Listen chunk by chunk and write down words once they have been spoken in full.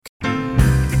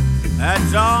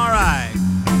That's all right.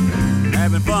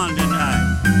 Having fun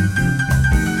tonight.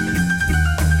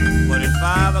 But it's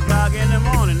 5 o'clock in the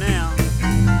morning now.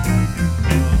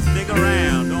 So stick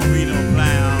around. Don't be no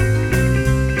clown.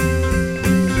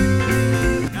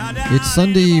 It's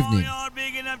Sunday evening.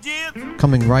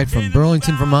 Coming right from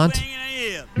Burlington, Vermont,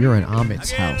 you're in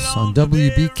Amit's house on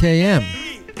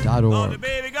WBKM.org.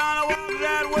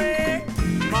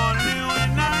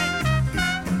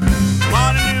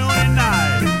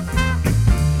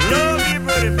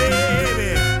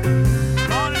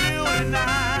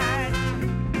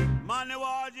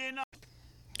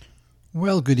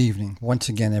 Well, good evening once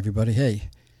again, everybody. Hey,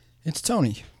 it's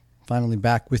Tony. Finally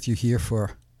back with you here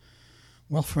for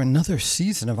another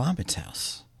season of Amit's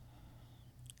House.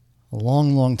 A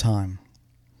long, long time.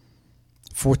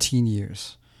 14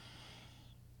 years.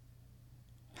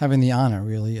 Having the honor,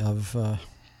 really, of,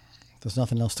 there's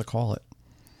nothing else to call it.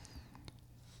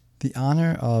 The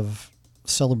honor of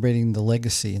celebrating the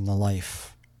legacy and the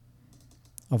life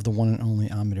of the one and only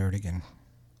Ahmet Ertegun.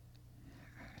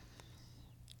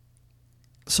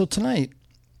 So tonight,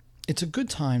 it's a good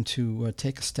time to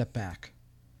take a step back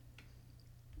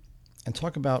and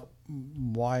talk about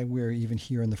why we're even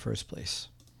here in the first place,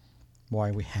 why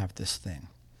we have this thing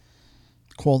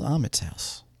called Amit's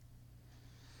House.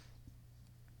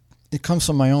 It comes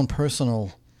from my own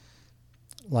personal,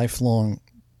 lifelong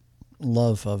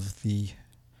love of the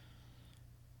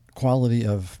quality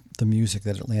of the music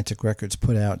that Atlantic Records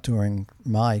put out during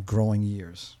my growing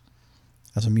years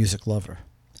as a music lover,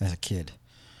 as a kid.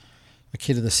 A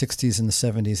kid of the 60s and the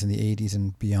 70s and the 80s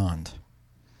and beyond.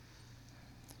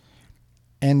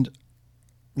 And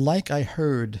like I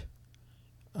heard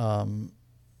Robert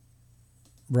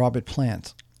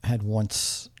Plant had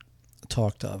once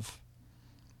talked of,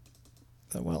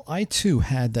 well, I too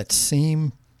had that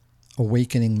same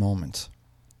awakening moment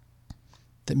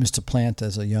that Mr. Plant,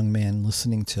 as a young man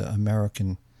listening to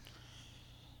American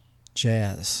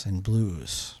jazz and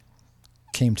blues,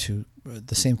 came to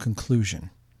the same conclusion.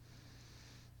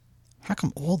 How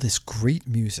come all this great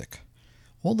music,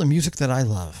 all the music that I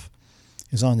love,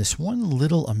 is on this one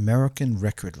little American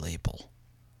record label?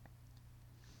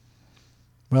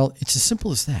 Well, it's as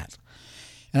simple as that.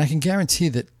 And I can guarantee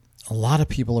that a lot of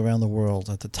people around the world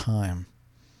at the time,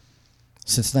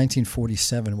 since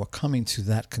 1947, were coming to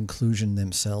that conclusion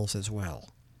themselves as well.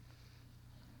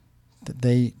 That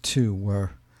they, too,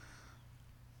 were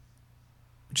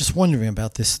just wondering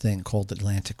about this thing called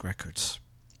Atlantic Records.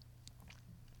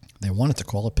 They wanted to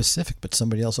call it Pacific, but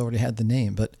somebody else already had the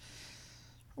name. But,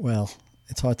 well,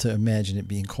 it's hard to imagine it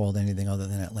being called anything other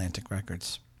than Atlantic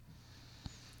Records.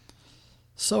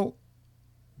 So,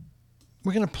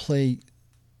 we're going to play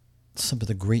some of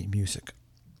the great music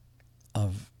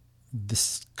of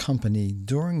this company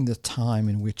during the time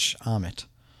in which Ahmet,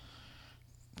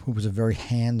 who was a very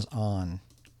hands-on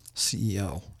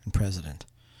CEO and president,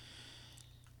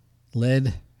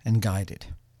 led and guided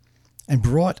and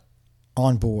brought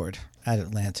on board at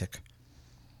Atlantic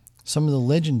some of the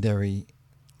legendary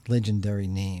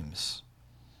names.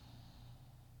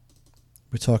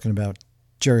 We're talking about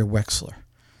Jerry Wexler,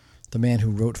 the man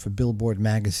who wrote for Billboard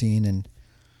magazine and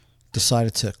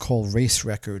decided to call race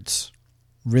records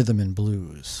rhythm and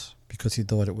blues because he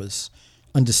thought it was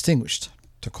undistinguished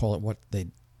to call it what they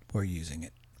were using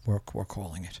it, were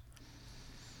calling it.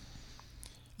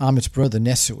 Ahmet's brother,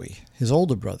 Nesui, his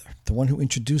older brother, the one who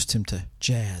introduced him to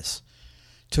jazz,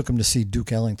 took him to see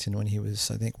Duke Ellington when he was,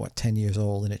 10 years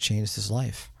old, and it changed his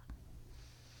life.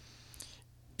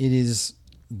 It is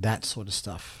that sort of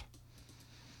stuff.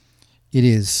 It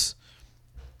is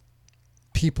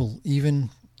people, even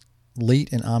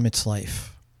late in Ahmet's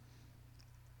life,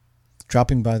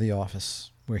 dropping by the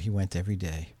office where he went every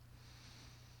day.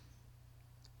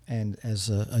 And as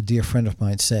a dear friend of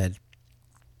mine said,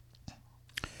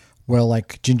 well,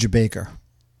 like Ginger Baker,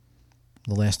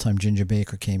 the last time Ginger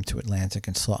Baker came to Atlantic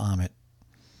and saw Ahmet,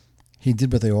 he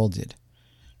did what they all did.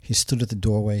 He stood at the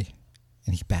doorway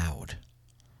and he bowed.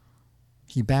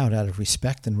 He bowed out of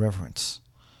respect and reverence.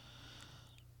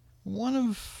 One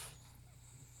of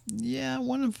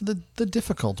the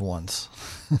difficult ones.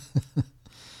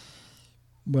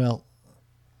 Well,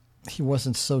 he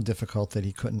wasn't so difficult that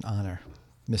he couldn't honor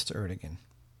Mr. Ertegun.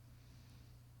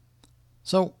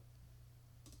 So,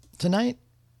 tonight,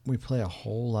 we play a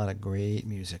whole lot of great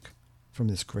music from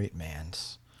this great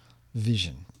man's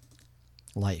vision,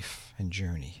 life, and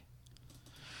journey.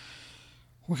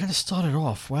 We're going to start it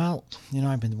off. Well,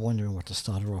 I've been wondering what to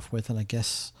start it off with, and I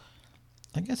guess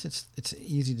it's an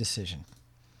easy decision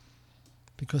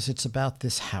because it's about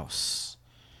this house.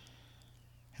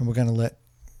 And we're going to let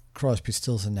Crosby,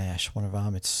 Stills, and Nash, one of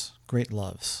Ahmet's great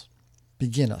loves,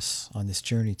 begin us on this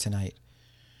journey tonight.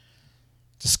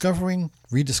 Discovering,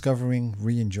 rediscovering,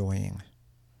 re-enjoying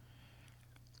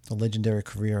the legendary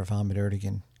career of Ahmet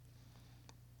Ertegun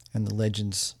and the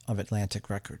legends of Atlantic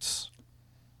Records.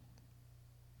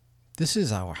 This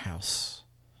is our house.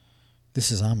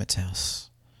 This is Ahmet's house.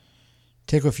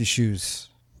 Take off your shoes.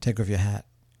 Take off your hat.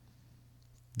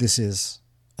 This is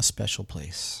a special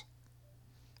place.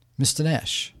 Mr.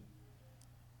 Nash,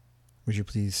 would you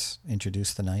please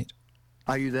introduce the night?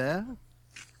 Are you there?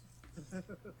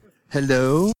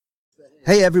 Hello?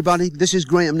 Hey everybody, this is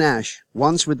Graham Nash.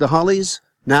 Once with the Hollies,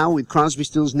 now with Crosby,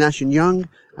 Stills, Nash & Young,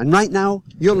 and right now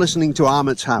you're listening to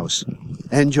Ahmet's House.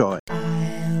 Enjoy.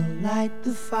 I'll light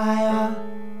the fire.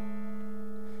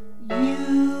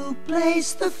 You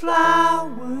place the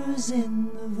flowers in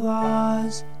the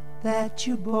vase that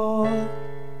you bought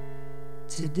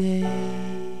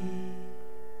today.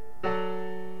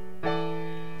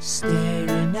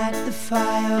 Staring at the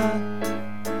fire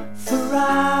for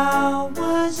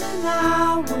hours and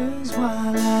hours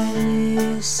while I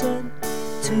listen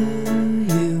to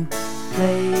you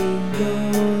play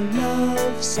your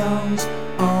love songs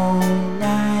all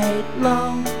night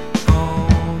long. For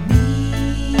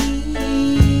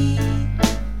me,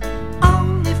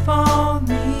 only for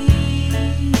me.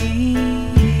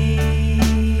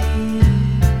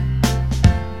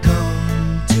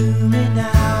 Come to me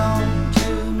now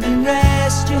and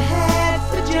rest your head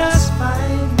for just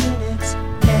 5 minutes.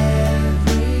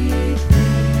 Everything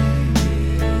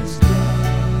is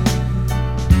done.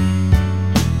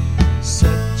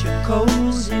 Such a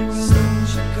cozy room.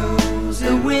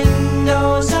 The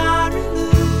windows are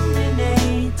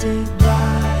illuminated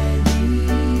by the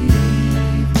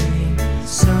evening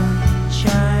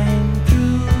sunshine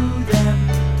through them.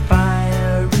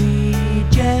 Fiery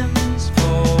gems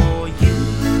for you,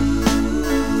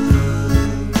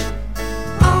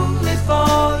 only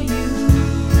for you.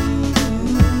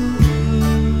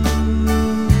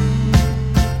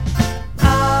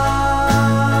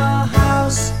 Our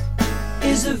house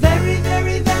is a very,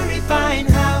 very, very fine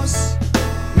house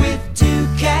with 2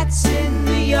 cats in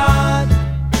the yard.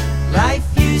 Life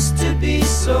used to be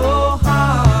so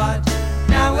hard.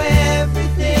 Now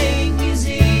everything is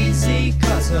easy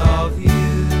 'cause of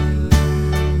you.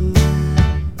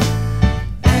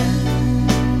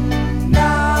 And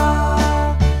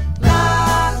la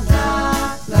la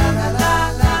la la la la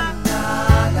la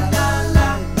la la la la la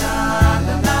la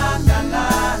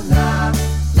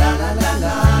la la la la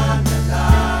la.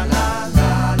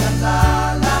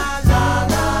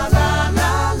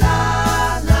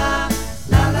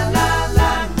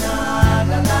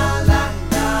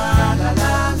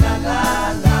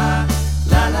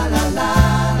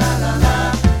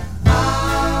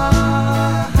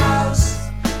 Our house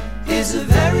is a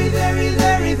very, very,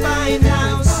 very fine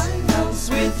house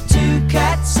with 2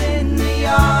 cats in the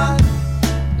yard.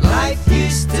 Life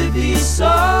used to be so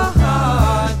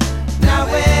hard. Now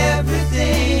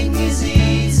everything is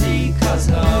easy 'cause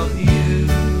of you.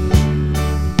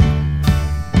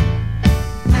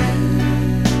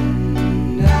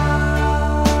 And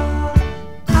now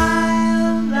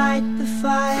I'll light the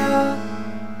fire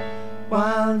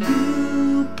while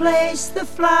you place the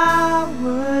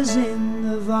flowers in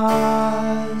the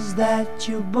vase that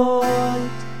you bought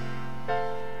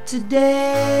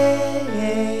today.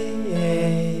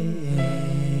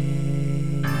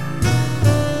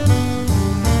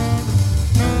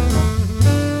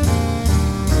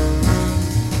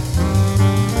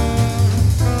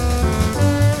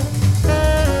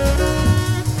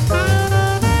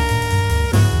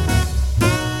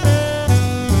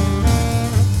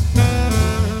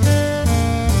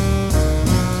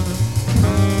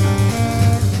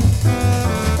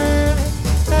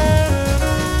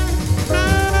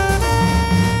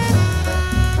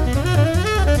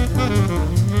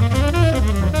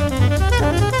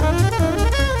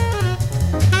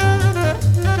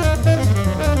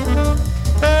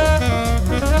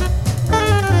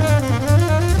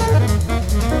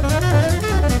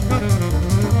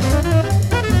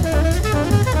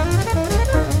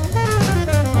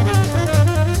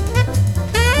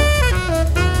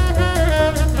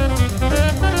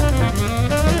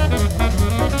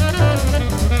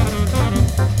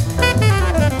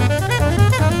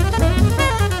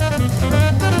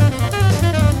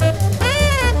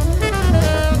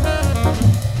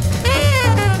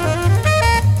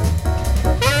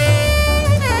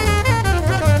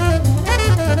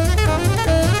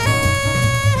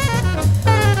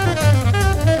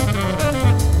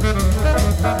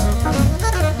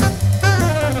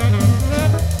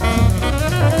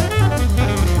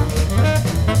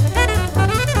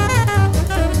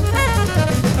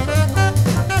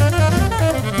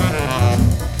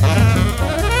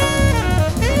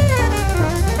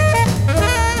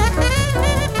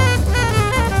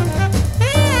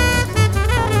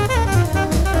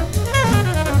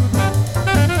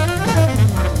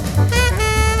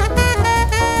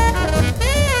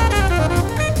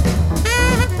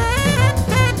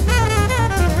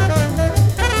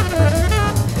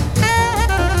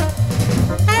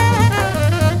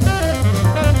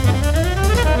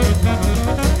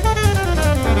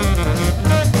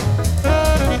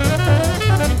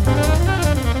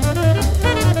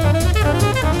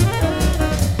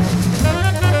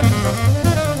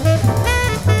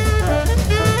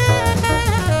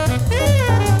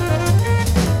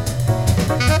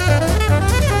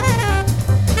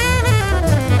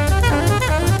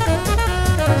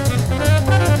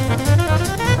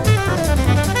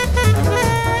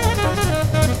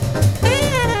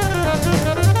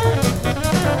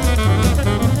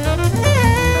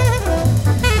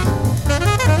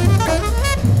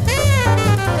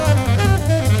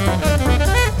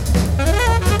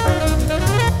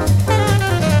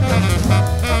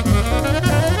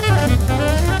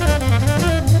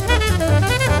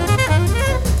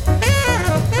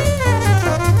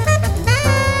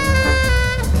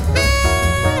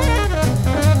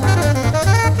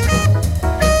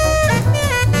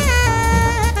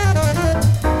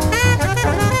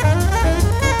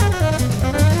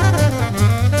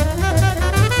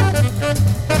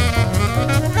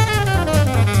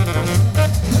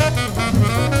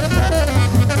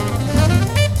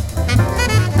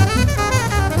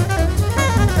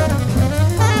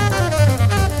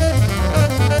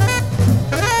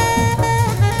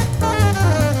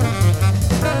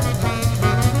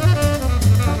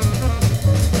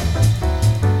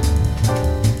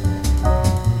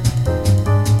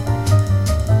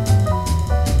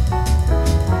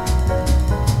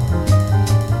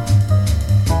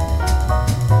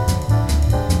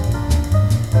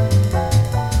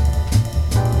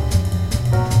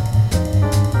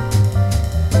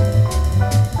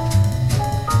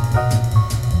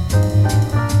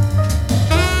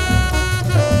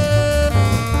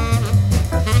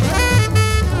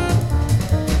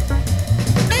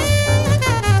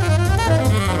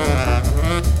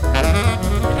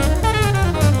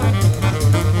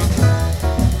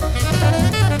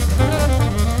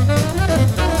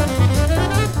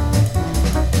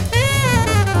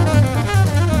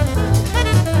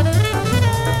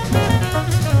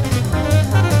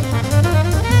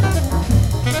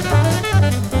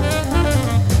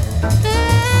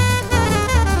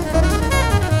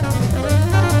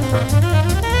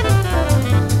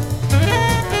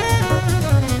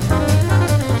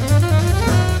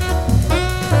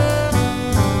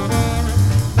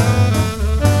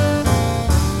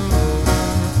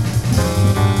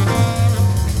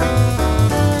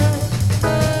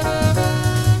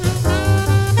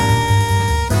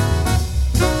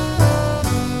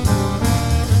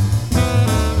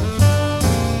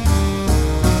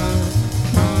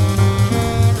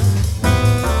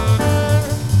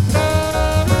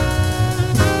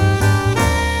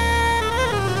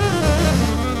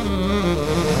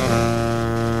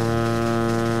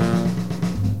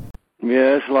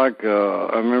 like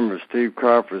I remember Steve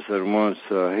Cropper said once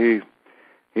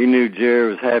he knew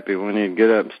Jerry was happy when he'd get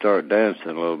up and start dancing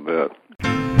a little bit.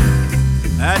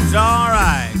 That's all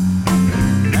right.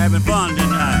 Having fun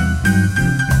tonight.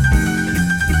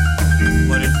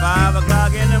 But it's 5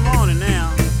 o'clock in the morning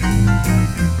now.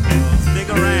 So stick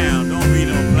around, don't be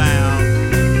no clown.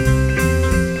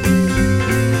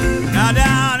 Now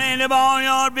down in the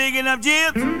barnyard picking up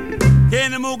chips,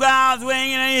 can the mook out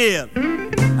swinging a hip.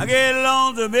 I get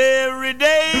lonesome every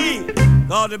day,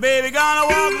 'cause the baby gonna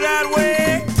walk that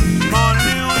way.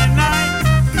 Morning, noon, and night.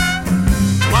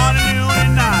 Morning, noon,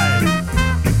 and night.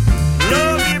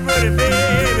 Love you, pretty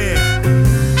baby.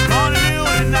 Morning, noon,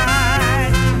 and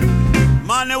night.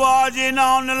 Money watching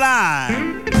on the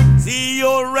line. See,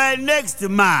 you're right next to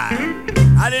mine.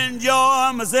 I'd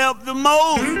enjoy myself the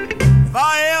most if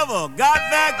I ever got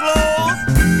that close.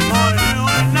 Morning, noon,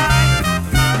 and night.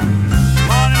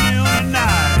 Morning, noon, and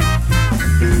night.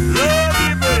 Love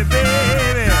you, pretty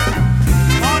baby.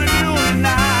 Morning, noon, and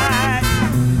night.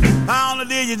 Pound the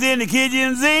dishes in the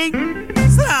kitchen sink.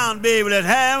 Sit down, baby, let's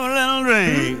have a little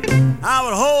drink. I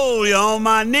would hold you on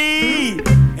my knee.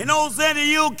 Ain't no sense of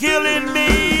you killing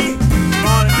me.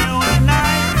 Morning, noon, and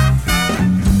night.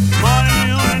 Morning,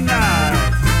 noon, and night.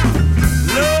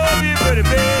 Love you, pretty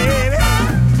baby.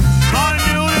 Morning,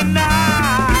 noon, and night.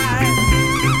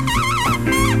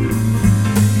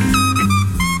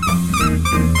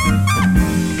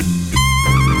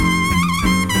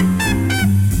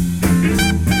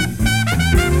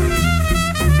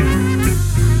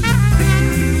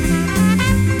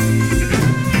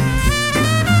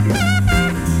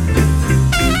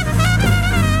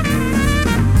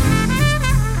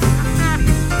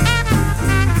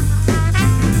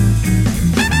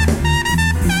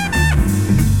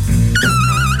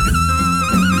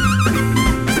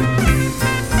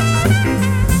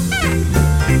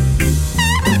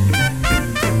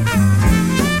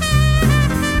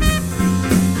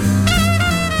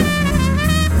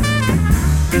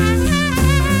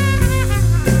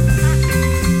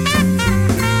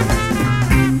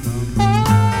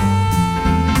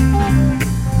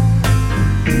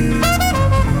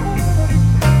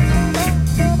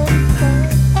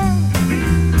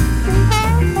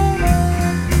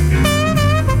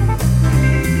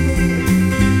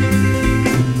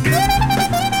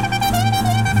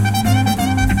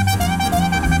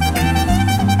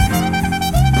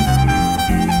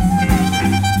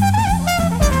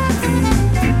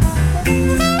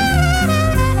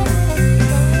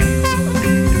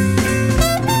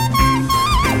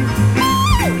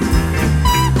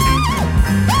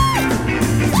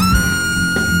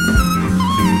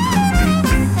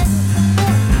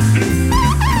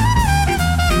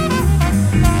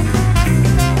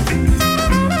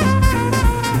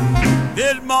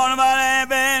 This morning about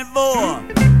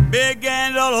 4:30, big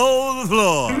hands all over the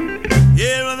floor.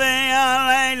 Everything I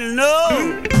like to know,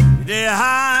 they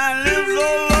high and live so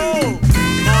low.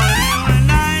 Morning, noon, and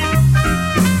night.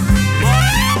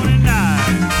 Morning, noon, and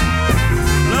night.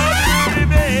 Love you, pretty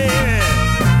baby.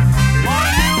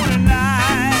 Morning, noon, and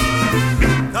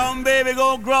night. Come, baby, go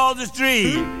across the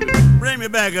street. Bring me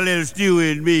back a little stew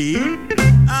and beef.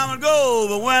 I'ma go,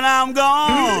 but when I'm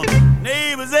gone,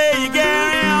 neighbors say you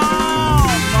carry on.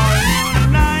 Morning, noon,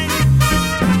 and night.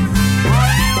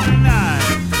 Morning, noon, and night.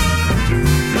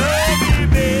 Love you,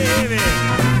 baby.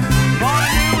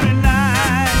 Morning, noon, and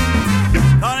night.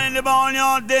 Calling in the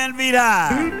barnyard 10 feet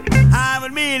high. High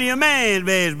with me and your man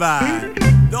pass by.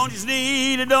 Don't you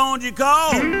sneeze or don't you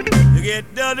call. You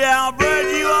get dirty, I'll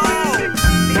brush you off.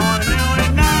 Morning, noon,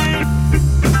 and night.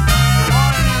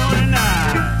 Morning, noon, and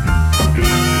night.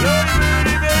 Love you,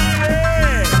 pretty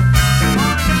baby.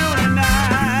 Morning, noon, and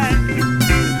night.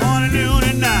 Morning, noon,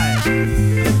 and night.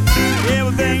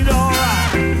 Everything's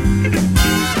alright.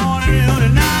 Morning, noon,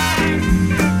 and night.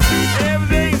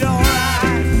 Everything's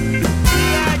alright. You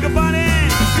like a bunny,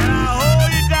 and I'll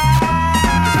hold you tight.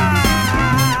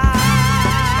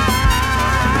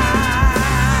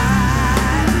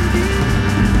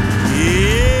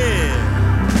 Yeah.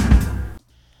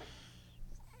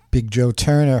 Big Joe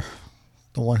Turner,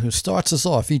 the one who starts us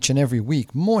off each and every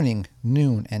week, morning,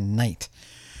 noon, and night,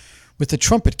 with the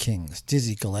Trumpet Kings,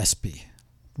 Dizzy Gillespie,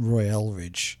 Roy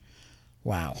Eldridge.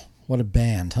 Wow, what a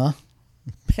band, huh?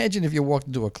 Imagine if you walked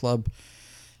into a club,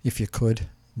 if you could,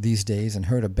 these days, and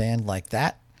heard a band like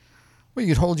that. Well,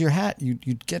 you'd hold your hat,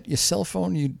 you'd get your cell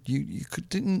phone, you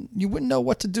wouldn't know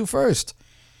what to do first.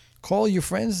 Call your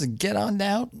friends and get on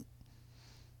down,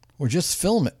 or just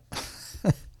film it.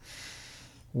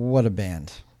 What a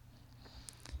band.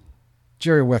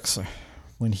 Jerry Wexler,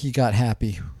 when he got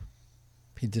happy,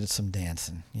 he did some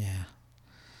dancing. Yeah.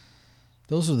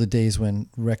 Those were the days when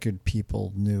record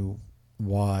people knew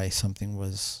why something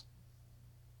was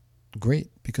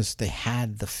great, because they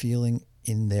had the feeling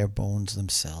in their bones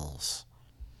themselves.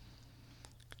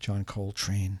 John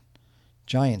Coltrane,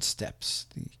 Giant Steps,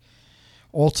 the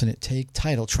alternate take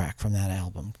title track from that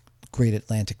album, Great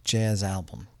Atlantic Jazz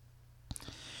album.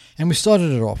 And we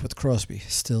started it off with Crosby,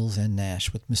 Stills and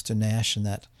Nash, with Mr. Nash and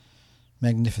that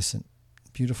magnificent,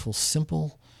 beautiful,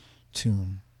 simple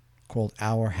tune called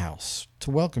Our House, to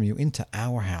welcome you into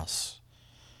our house,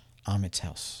 Amit's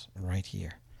house, right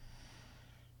here.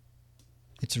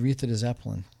 It's Aretha de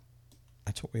Zeppelin.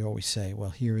 That's what we always say. Well,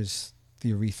 here is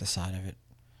the Aretha side of it.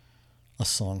 A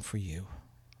song for you.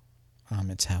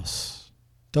 Amit's house.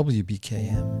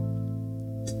 WBKM.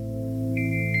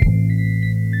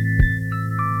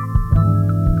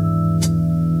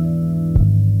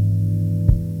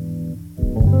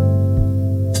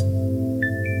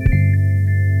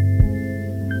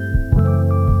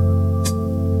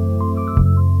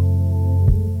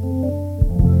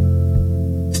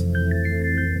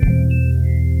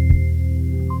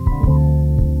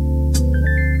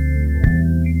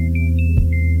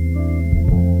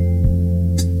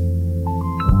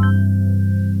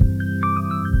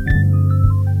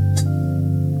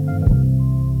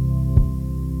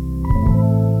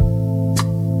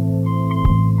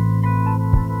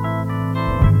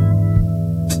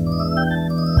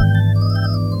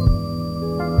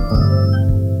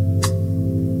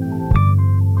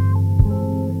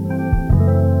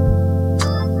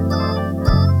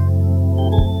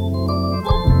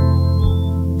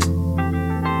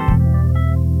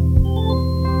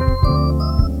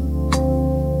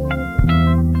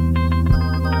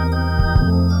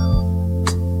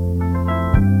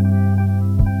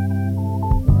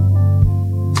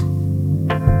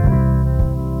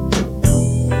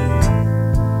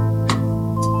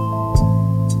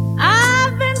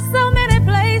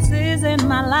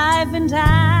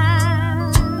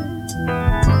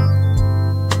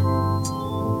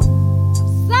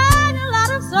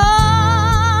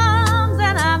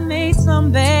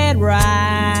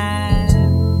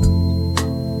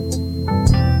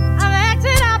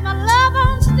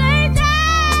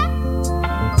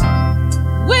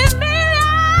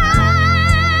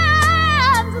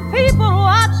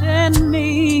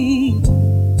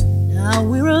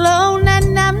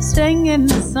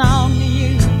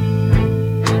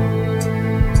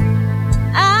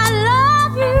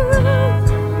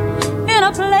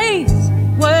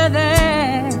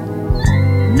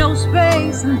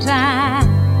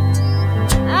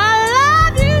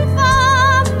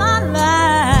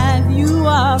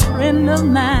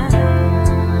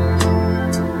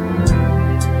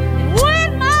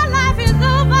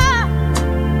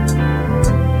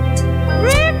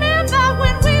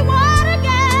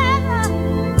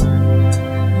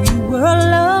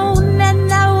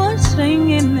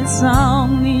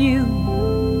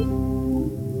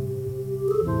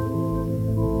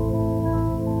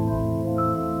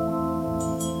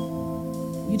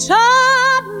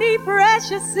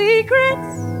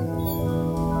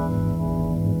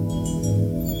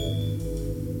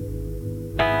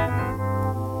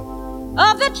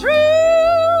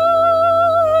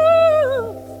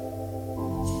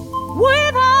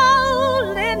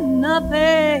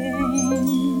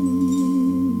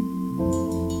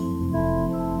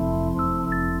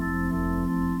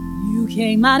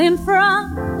 Came out in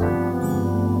front,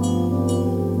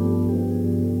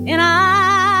 and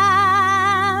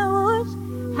I was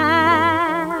hiding.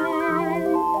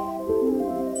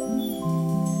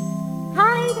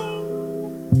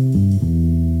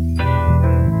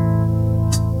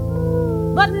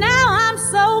 But now I'm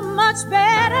so much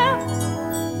better.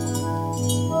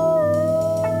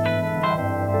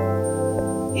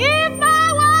 If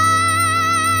my words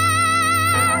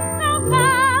don't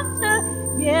come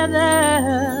together,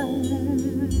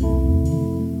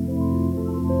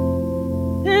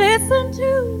 listen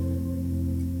to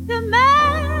the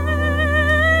melody,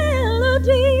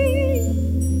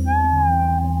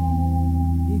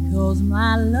 because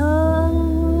my love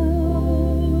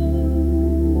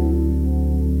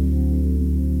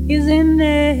is in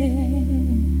there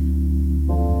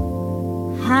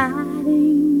hiding.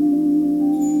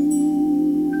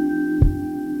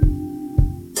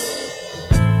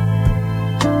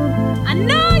 I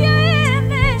know your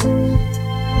image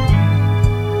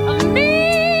of me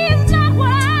is not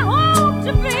what I hope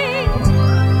to be.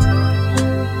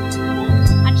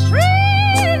 I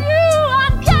treat you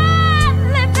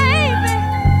unkindly, baby.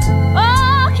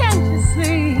 Oh, can't you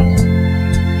see?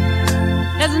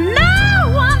 There's no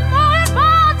one more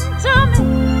important to me.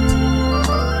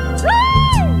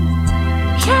 Please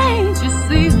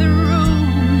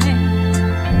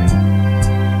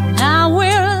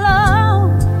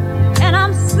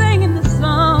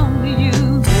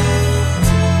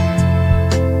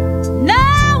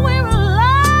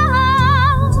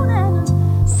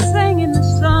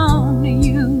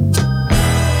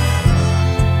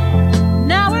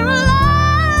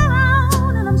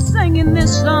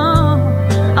song,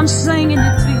 I'm singing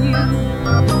it for you.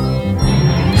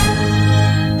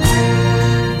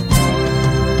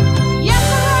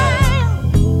 Yes, I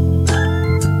am.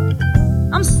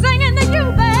 I'm singing to you,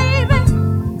 baby.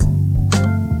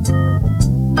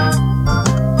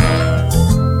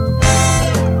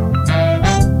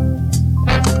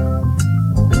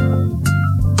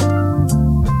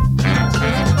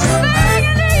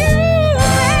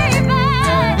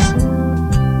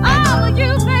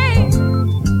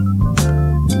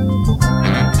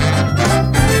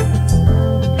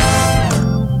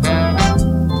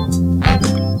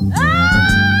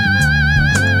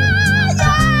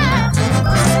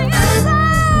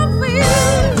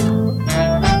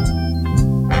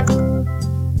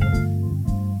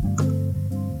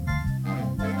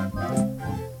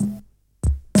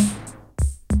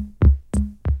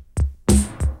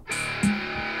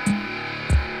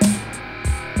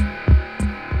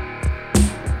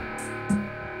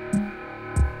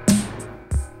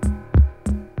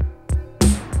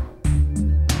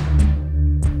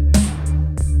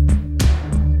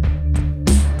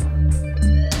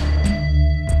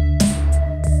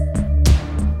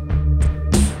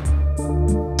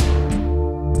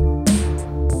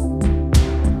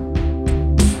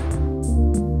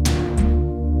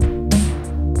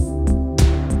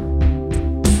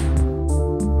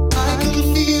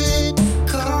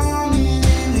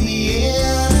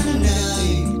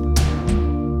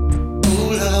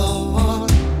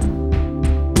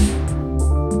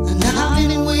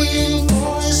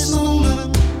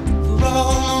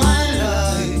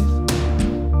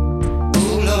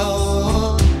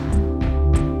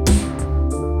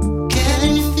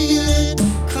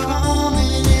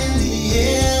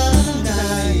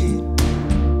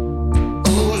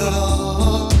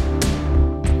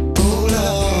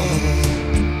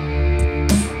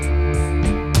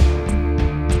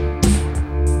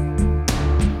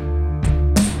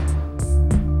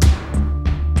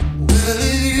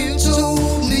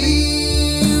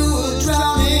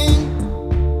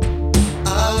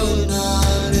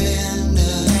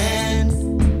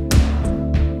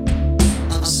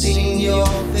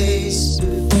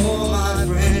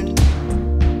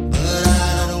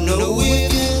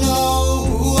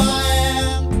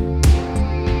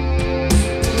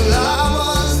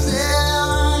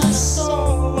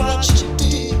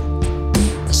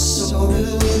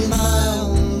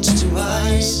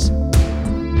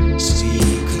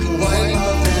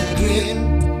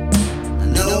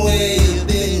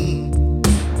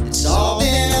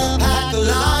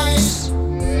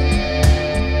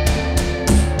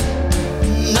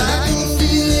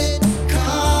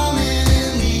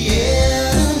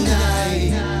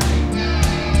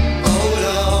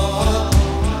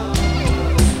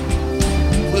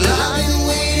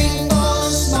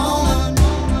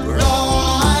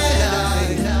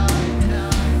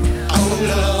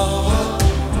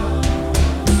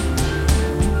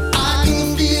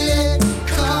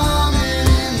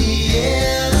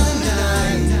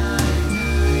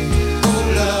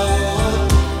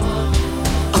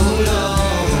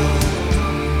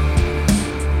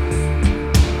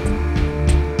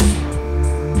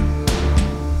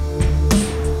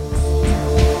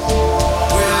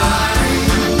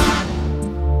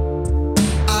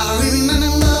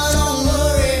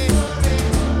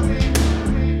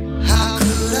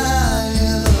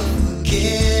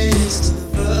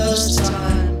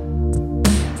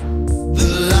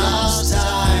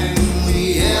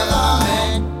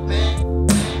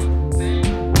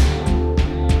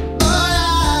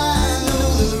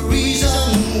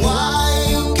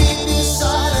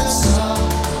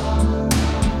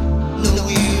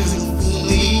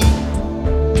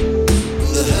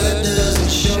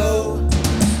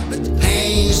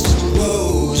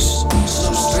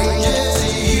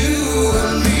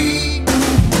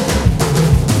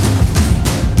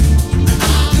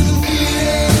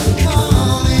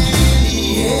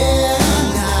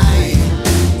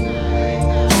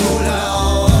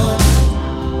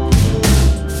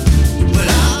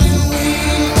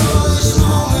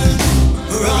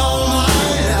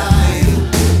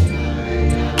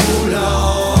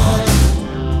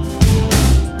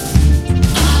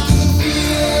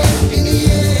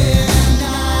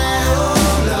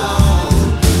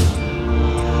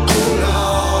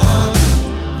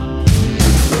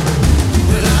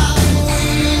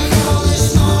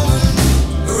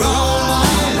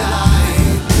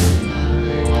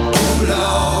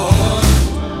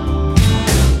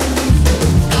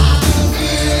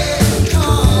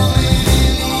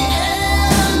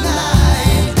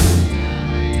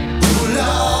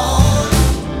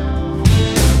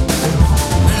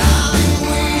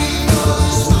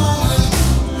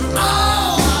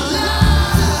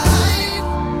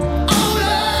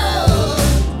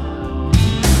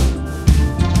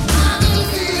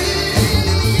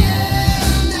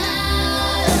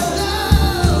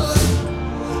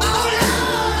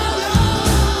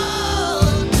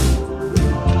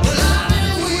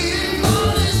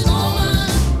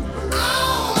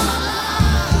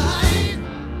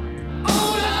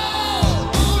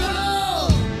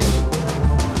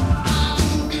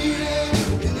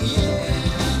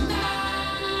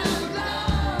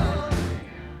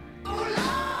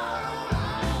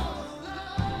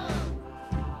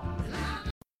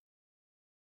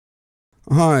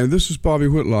 Hi, this is Bobby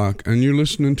Whitlock, and you're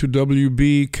listening to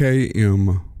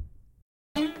WBKM.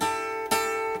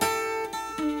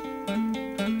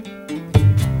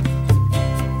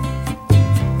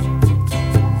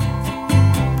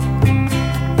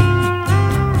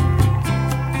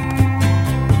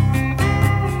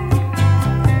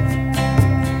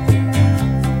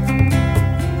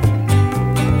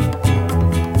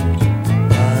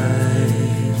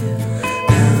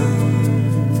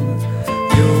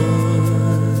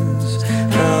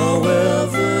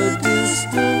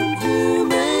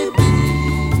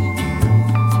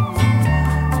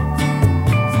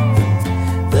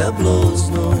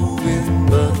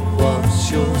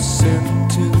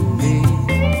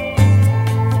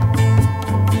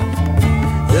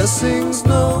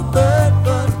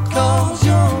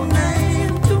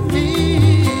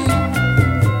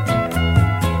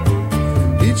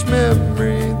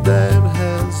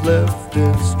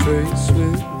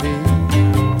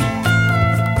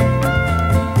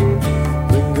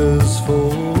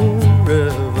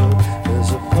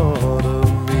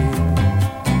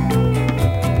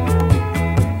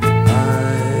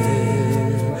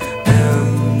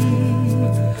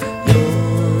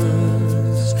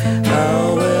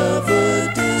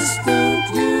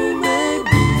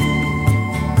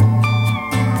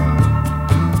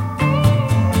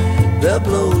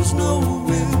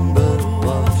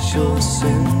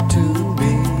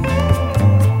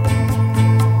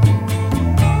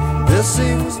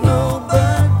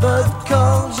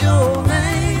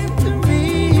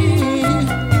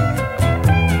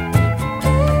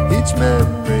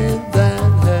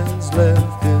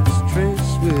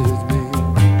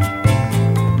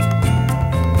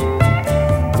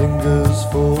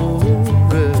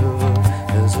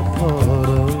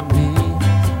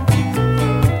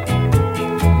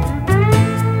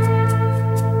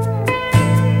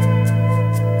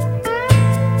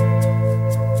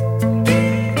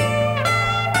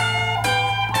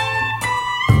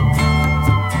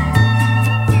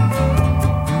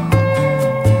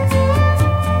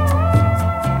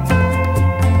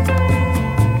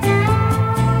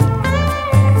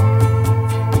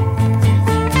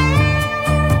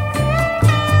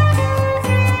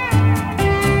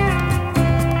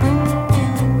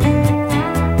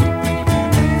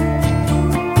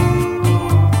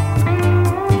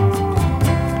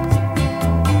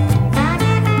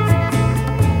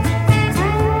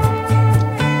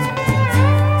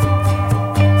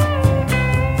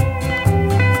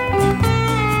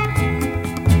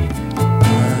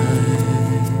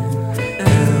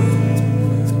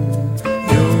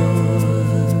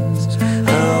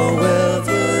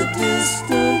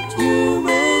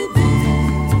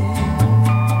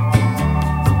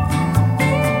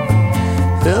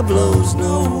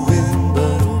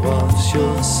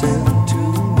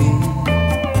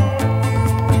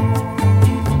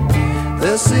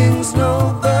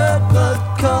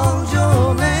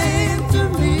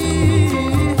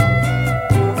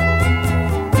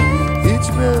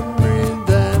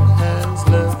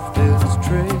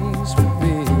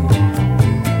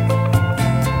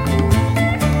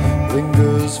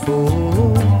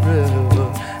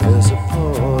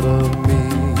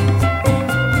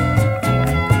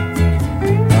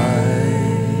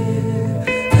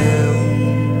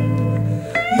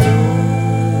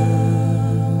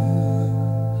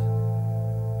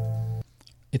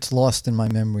 Lost in my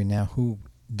memory now who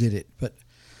did it, but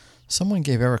someone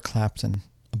gave Eric Clapton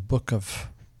a book of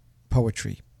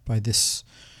poetry by this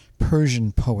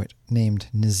Persian poet named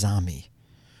Nizami,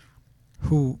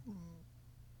 who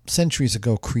centuries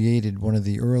ago created one of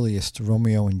the earliest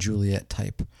Romeo and Juliet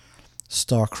type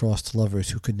star-crossed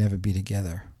lovers who could never be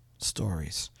together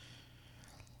stories.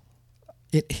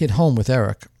 It hit home with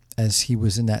Eric as he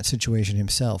was in that situation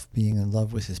himself, being in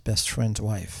love with his best friend's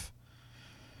wife.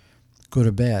 Good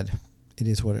or bad, it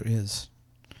is what it is.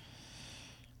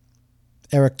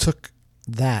 Eric took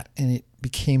that and it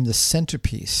became the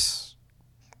centerpiece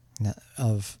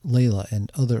of Layla and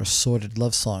other assorted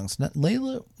love songs. Not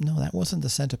Layla, no, that wasn't the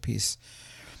centerpiece.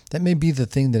 That may be the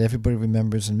thing that everybody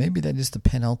remembers, and maybe that is the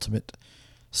penultimate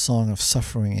song of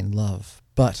suffering and love.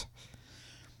 But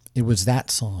it was that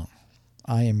song,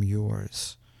 I Am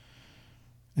Yours,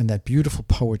 and that beautiful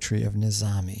poetry of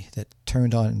Nizami that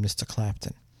turned on Mr.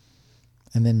 Clapton.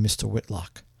 And then Mr.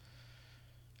 Whitlock.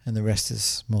 And the rest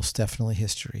is most definitely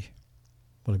history.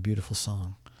 What a beautiful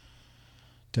song.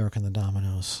 Derek and the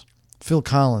Dominoes. Phil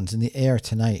Collins, In the Air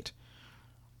Tonight.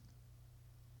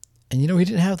 And he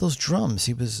didn't have those drums.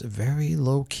 He was very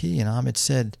low key. And Ahmet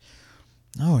said,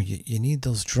 no, you need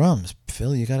those drums,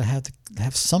 Phil. You got to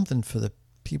have something for the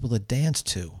people to dance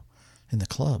to in the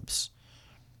clubs.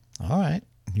 All right.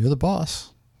 You're the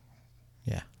boss.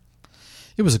 Yeah.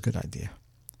 It was a good idea.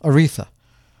 Aretha.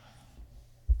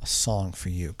 A song for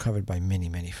you, covered by many,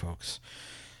 many folks.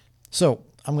 So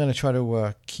I'm going to try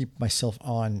to keep myself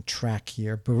on track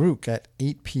here. Baruch at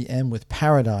 8 p.m. with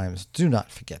Paradigms. Do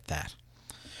not forget that.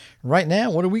 Right now,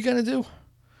 what are we going to do?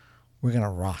 We're going to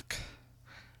rock.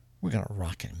 We're going to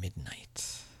rock at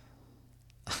midnight.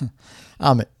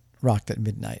 Amit rocked at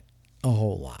midnight a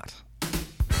whole lot.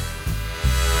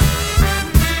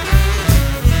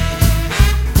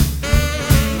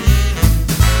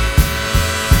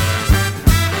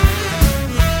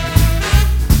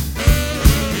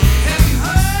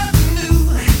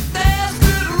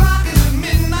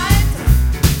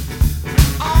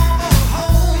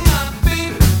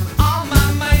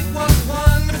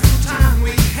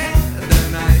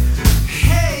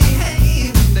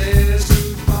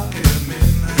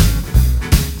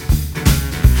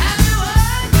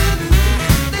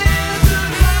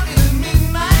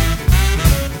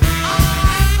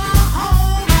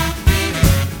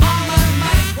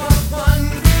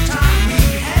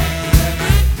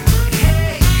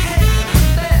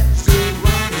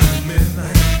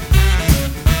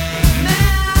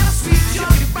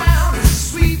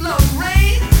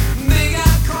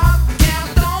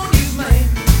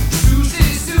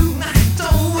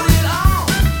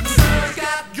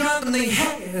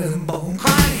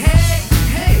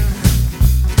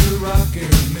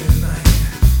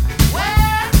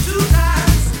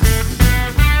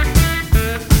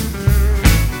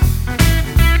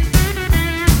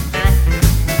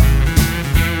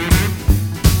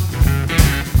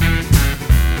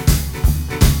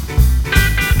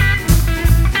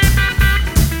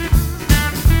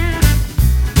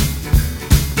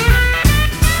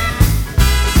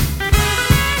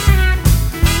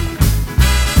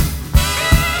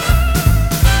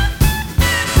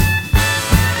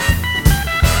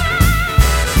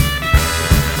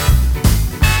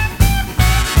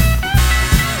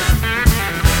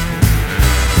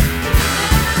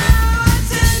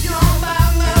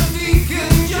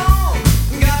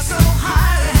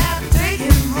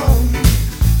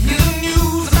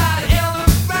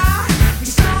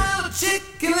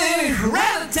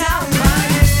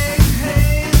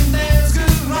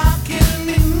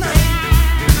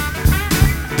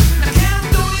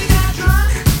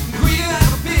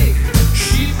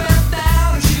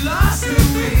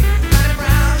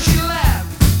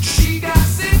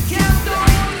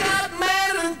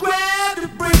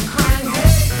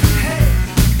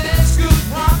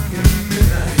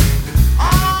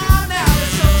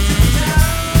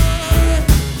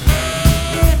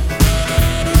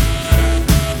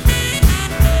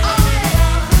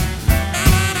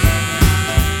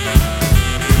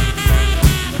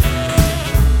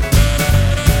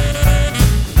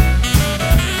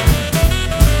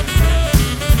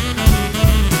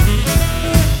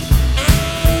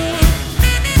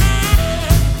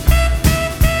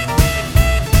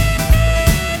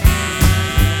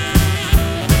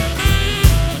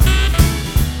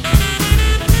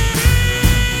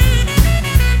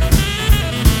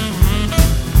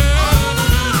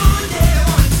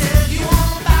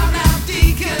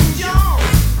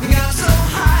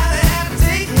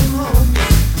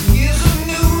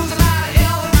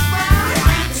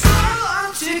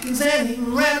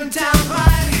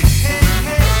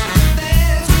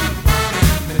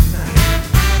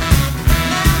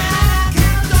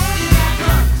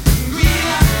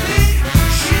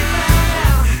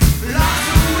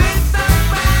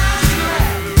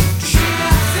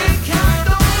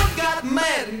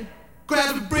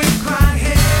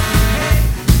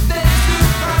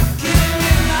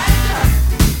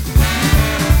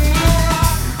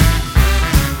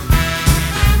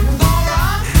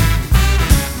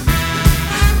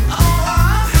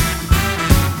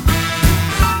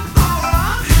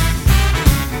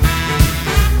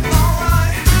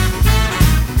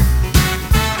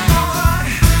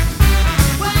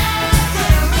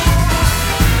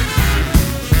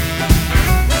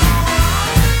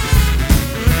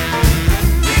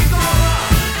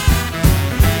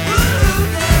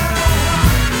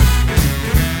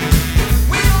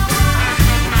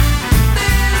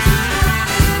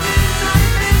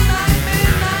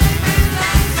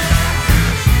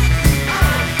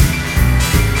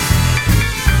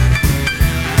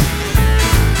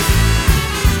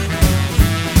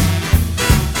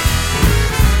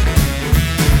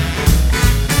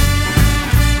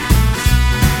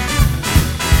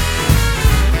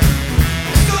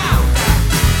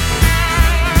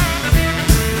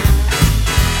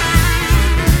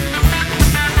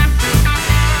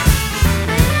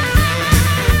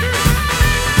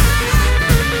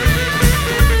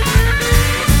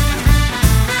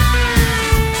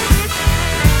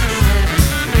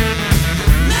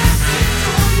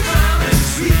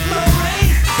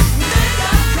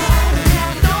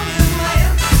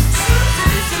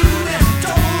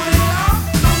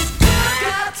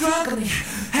 struggling,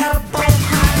 help on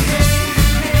high,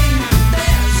 hey,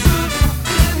 there's super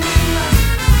good. We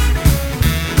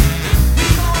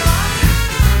gon' rock,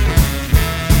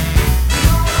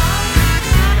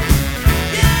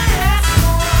 yes, we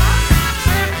gon'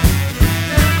 rock,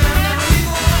 we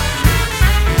gon'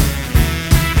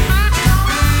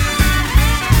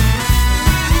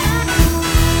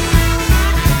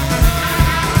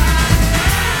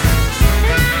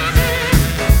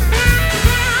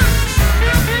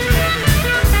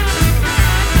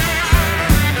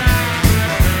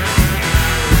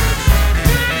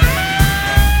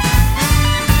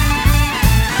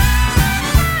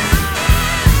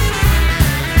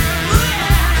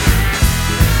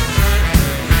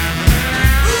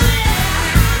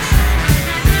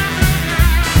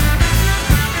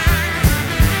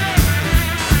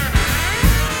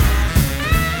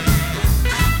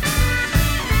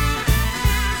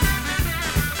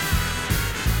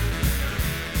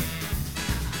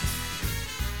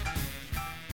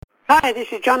 Hi,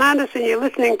 this is John Anderson. You're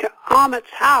listening to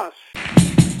Armit's House.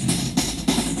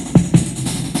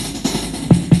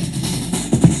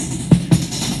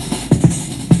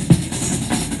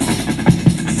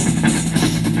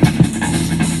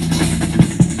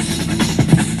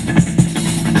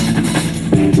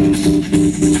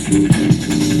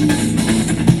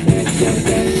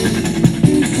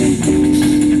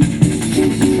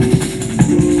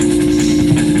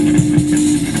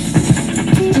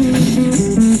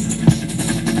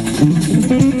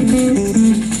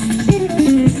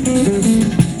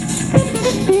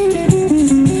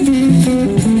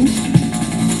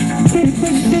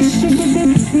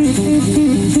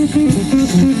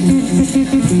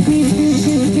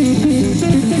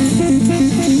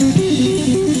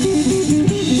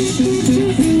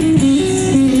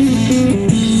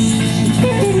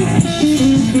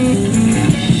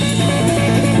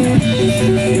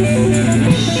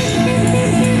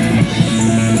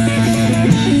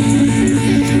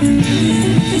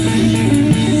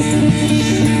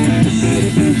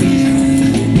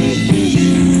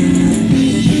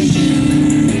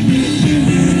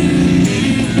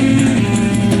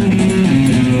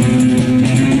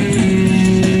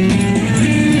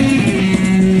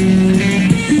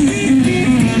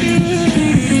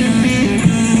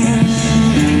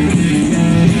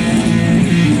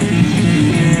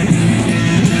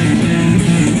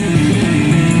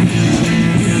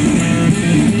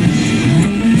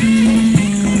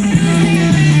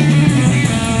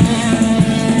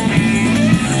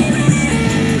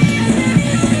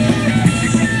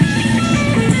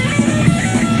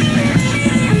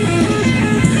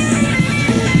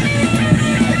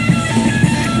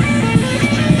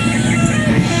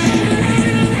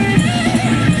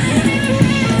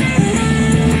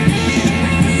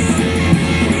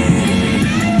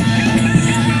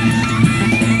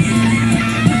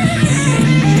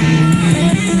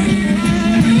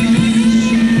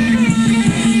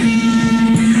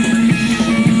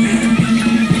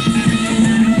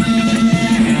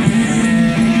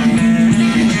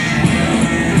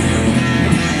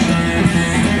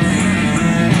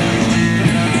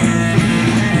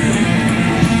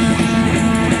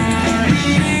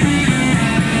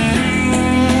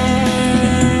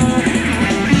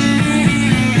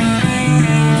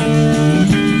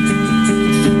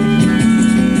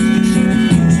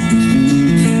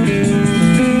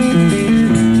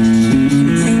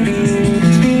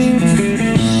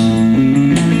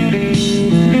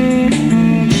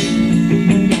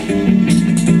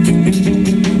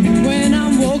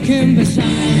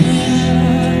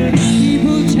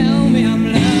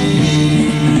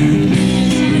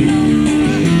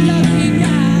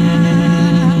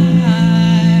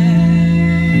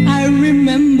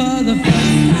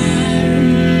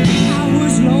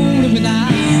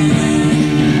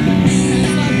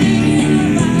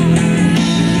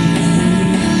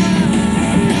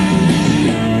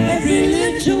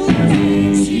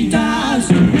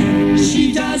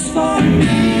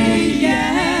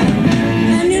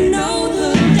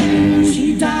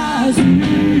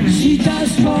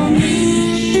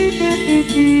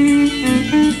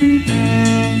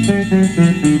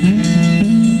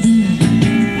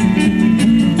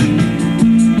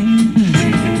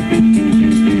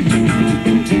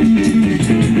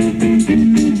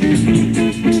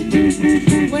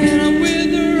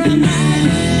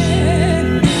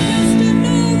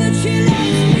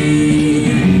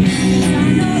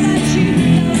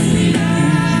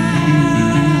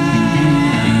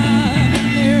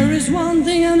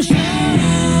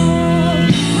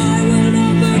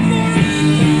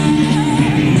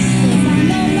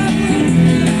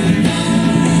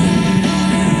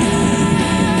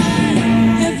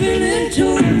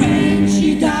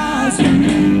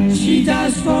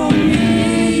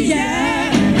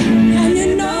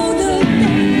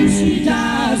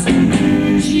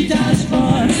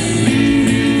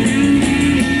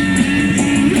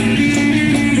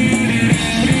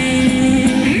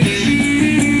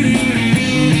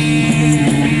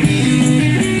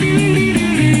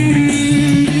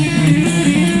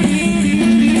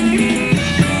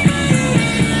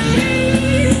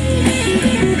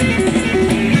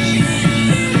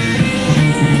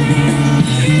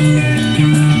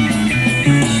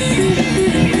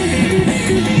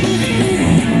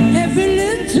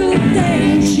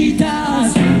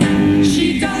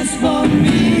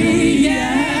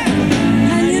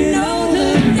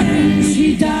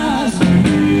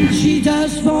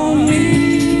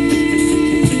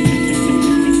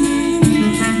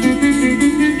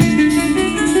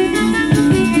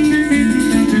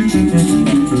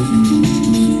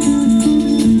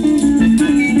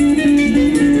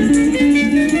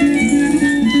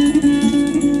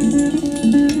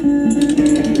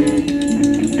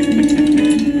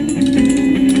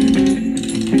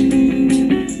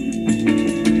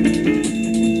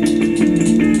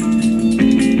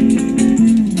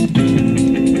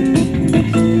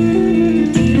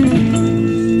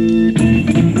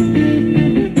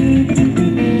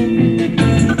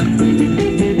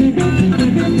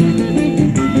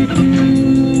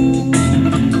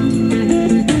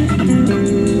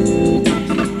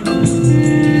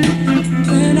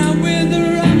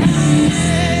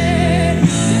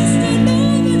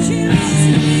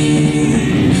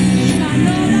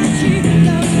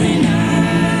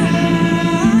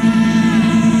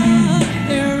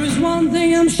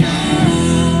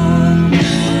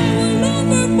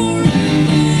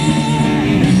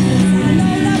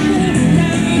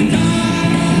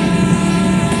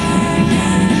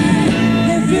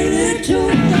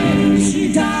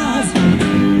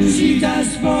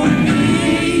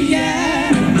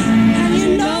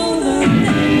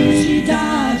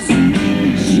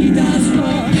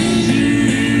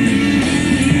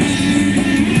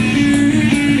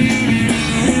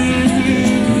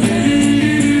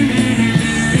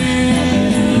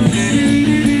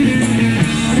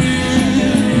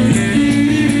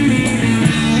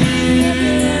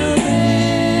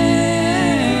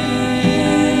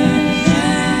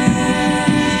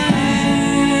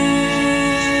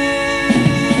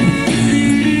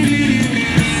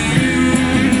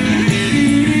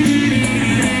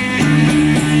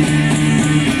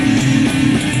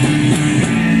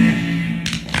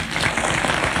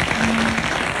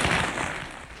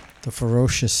 the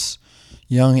ferocious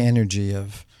young energy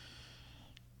of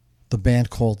the band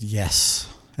called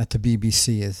Yes at the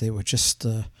BBC, as they were just,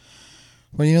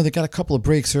 they got a couple of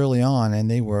breaks early on, and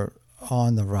they were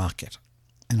on the rocket.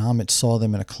 And Ahmet saw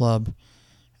them in a club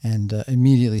and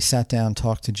immediately sat down,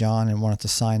 talked to John, and wanted to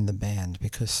sign the band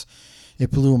because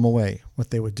it blew him away what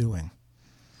they were doing.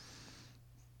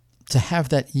 To have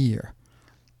that ear,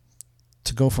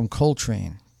 to go from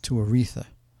Coltrane to Aretha,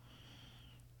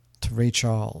 to Ray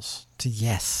Charles, to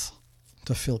Yes,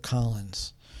 to Phil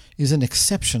Collins, is an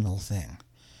exceptional thing,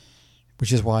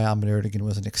 which is why Ahmet Ertegun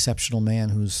was an exceptional man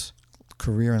whose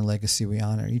career and legacy we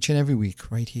honor each and every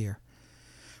week right here.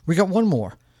 We got one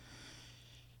more.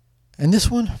 And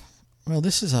this one, well,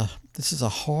 this is a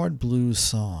hard blues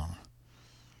song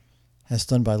as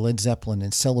done by Led Zeppelin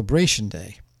in Celebration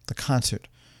Day, the concert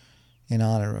in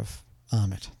honor of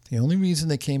Ahmet. The only reason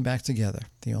they came back together,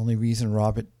 the only reason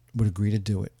Robert would agree to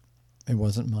do it, it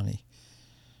wasn't money.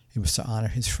 It was to honor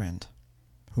his friend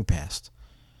who passed.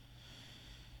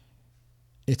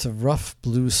 It's a rough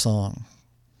blues song.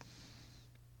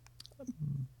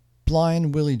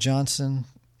 Blind Willie Johnson,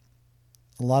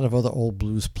 a lot of other old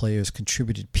blues players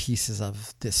contributed pieces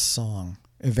of this song,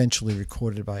 eventually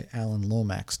recorded by Alan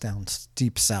Lomax down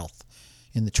deep south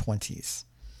in the 20s.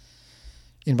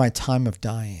 In my time of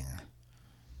dying,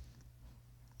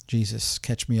 Jesus,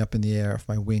 catch me up in the air if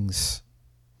my wings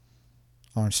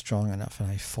aren't strong enough and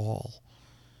I fall.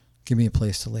 Give me a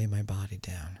place to lay my body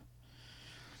down.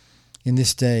 In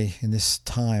this day, in this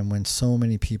time when so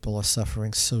many people are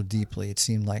suffering so deeply, it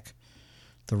seemed like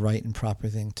the right and proper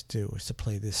thing to do is to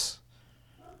play this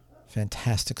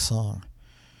fantastic song.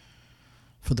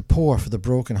 For the poor, for the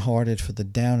broken-hearted, for the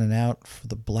down and out, for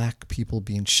the black people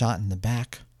being shot in the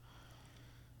back.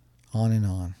 On and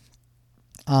on.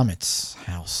 Ahmet's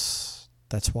house.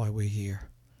 That's why we're here.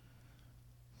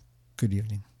 Good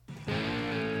evening.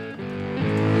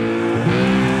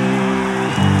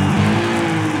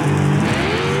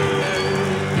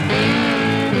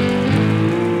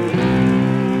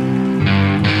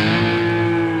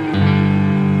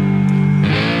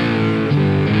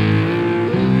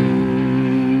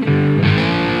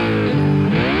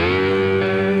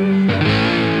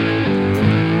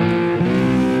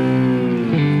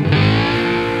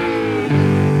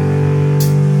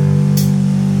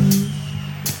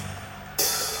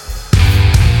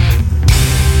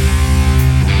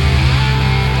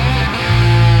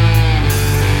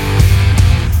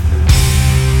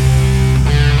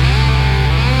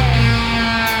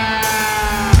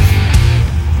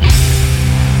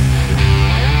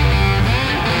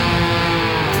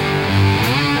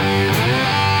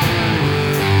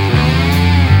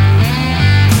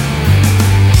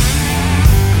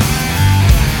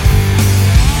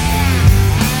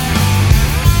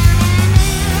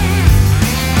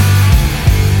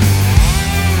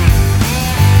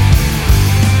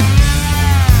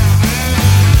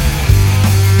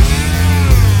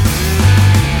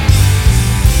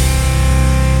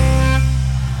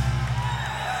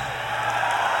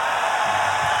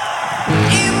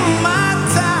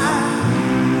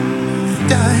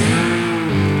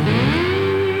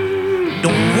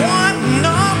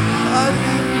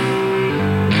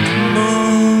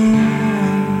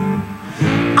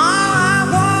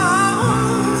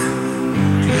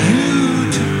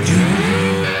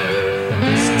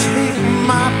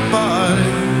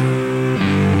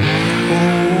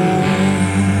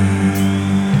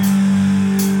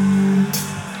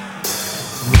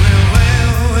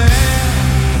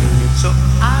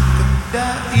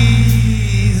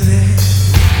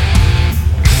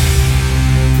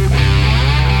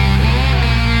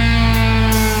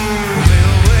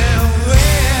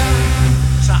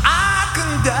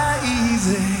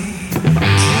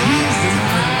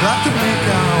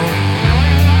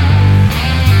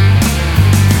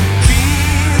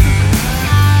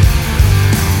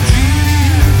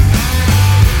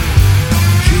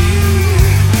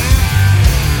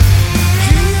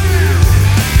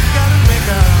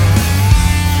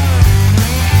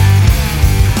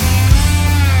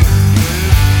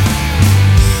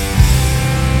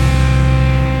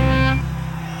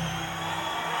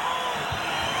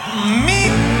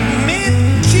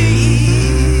 Meet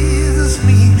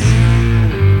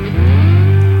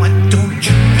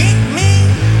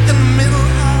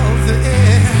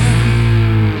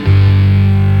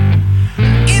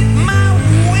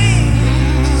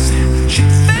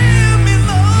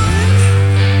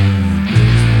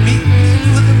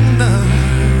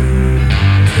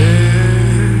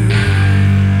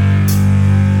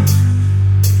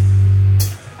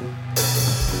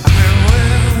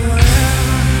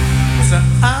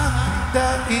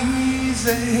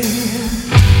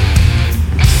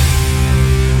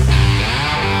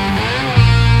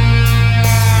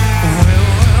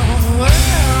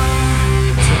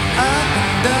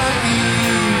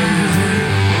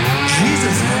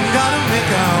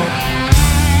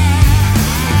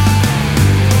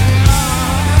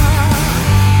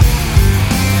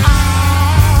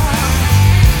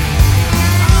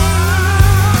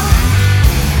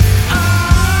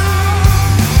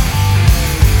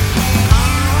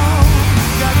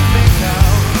Gotta make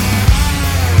out.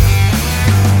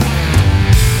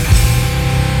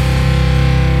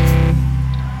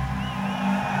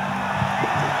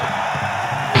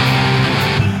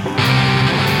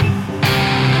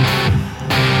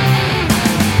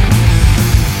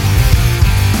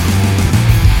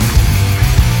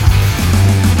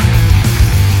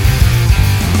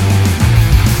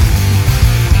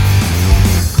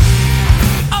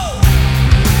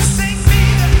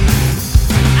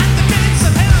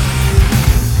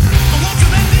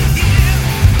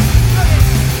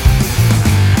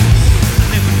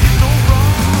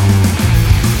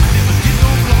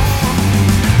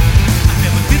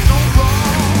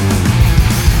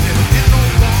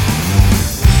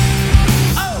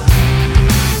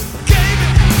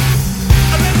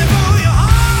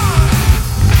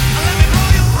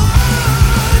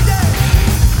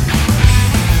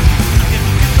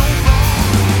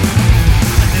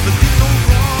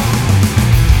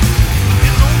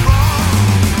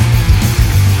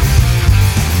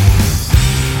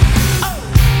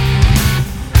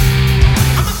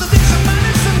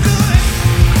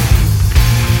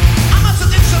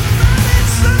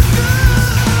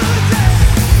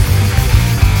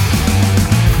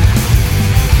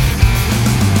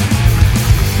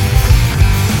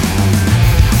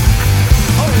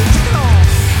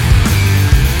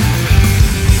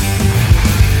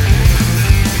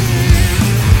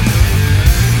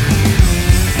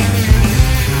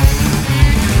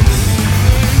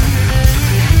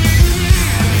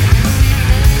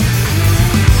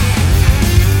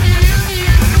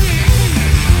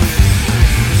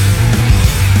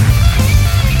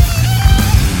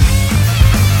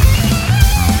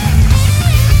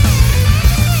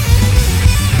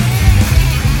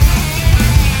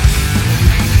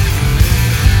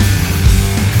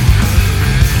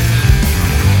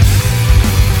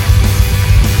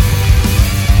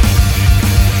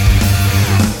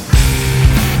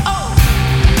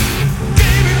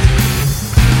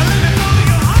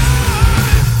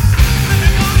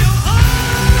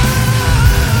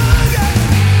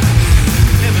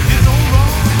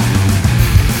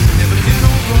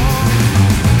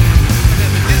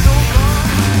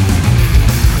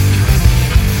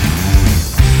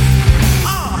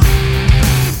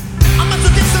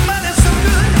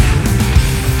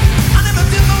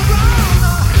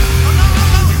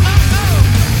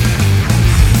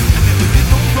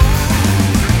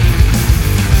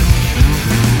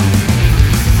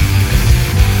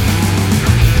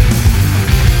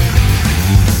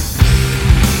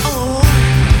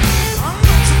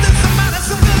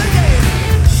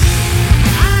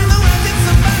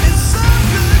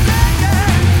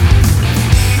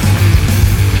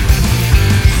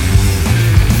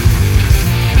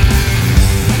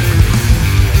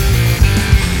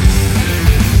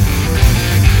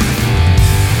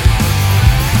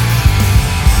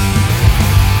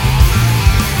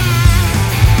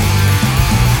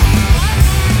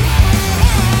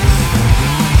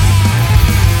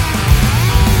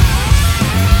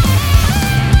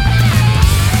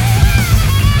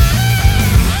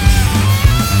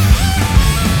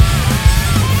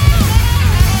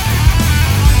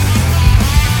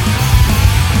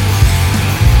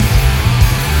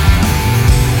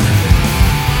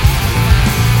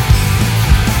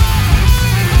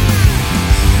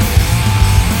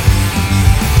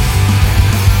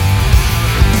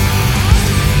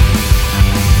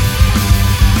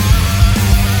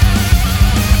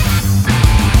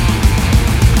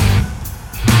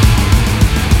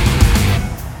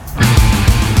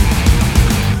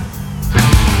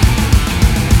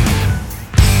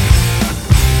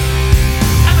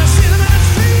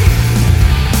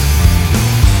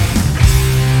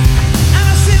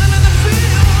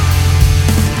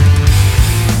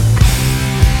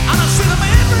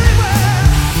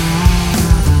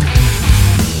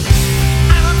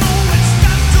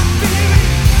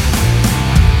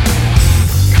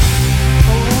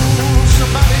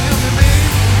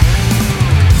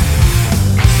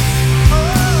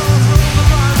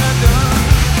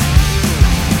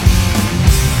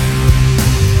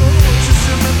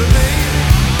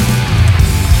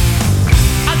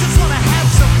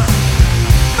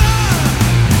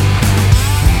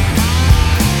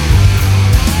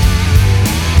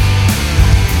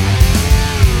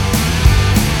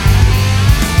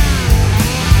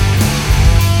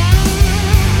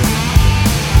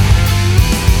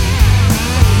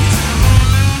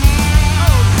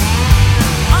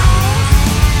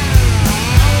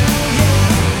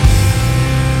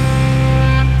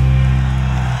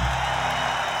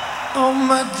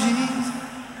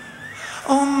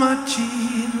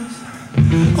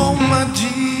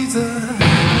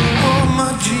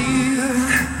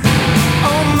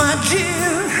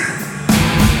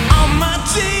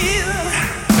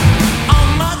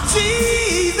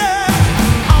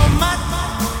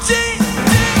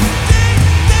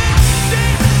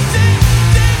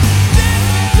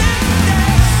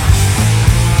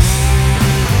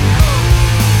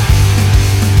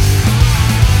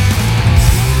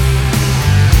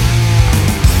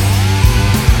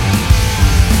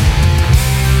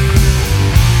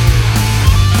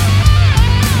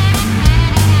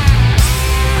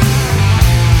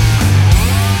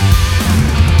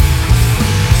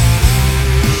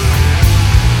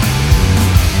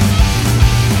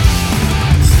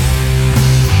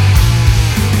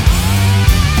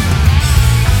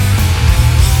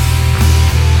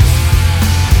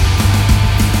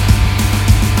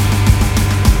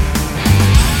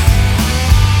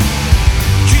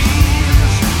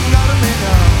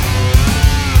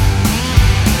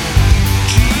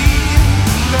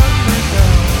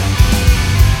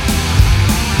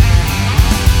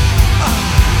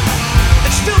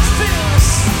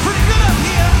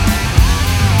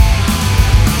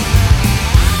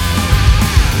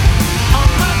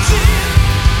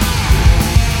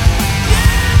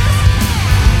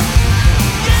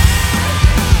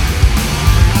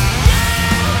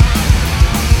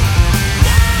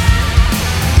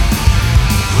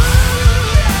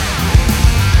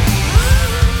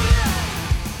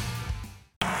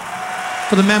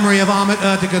 for the memory of Ahmet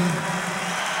Ertegun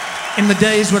in the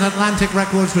days when Atlantic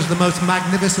Records was the most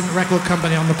magnificent record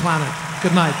company on the planet.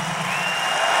 Good night.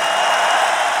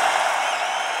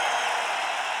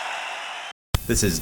 This is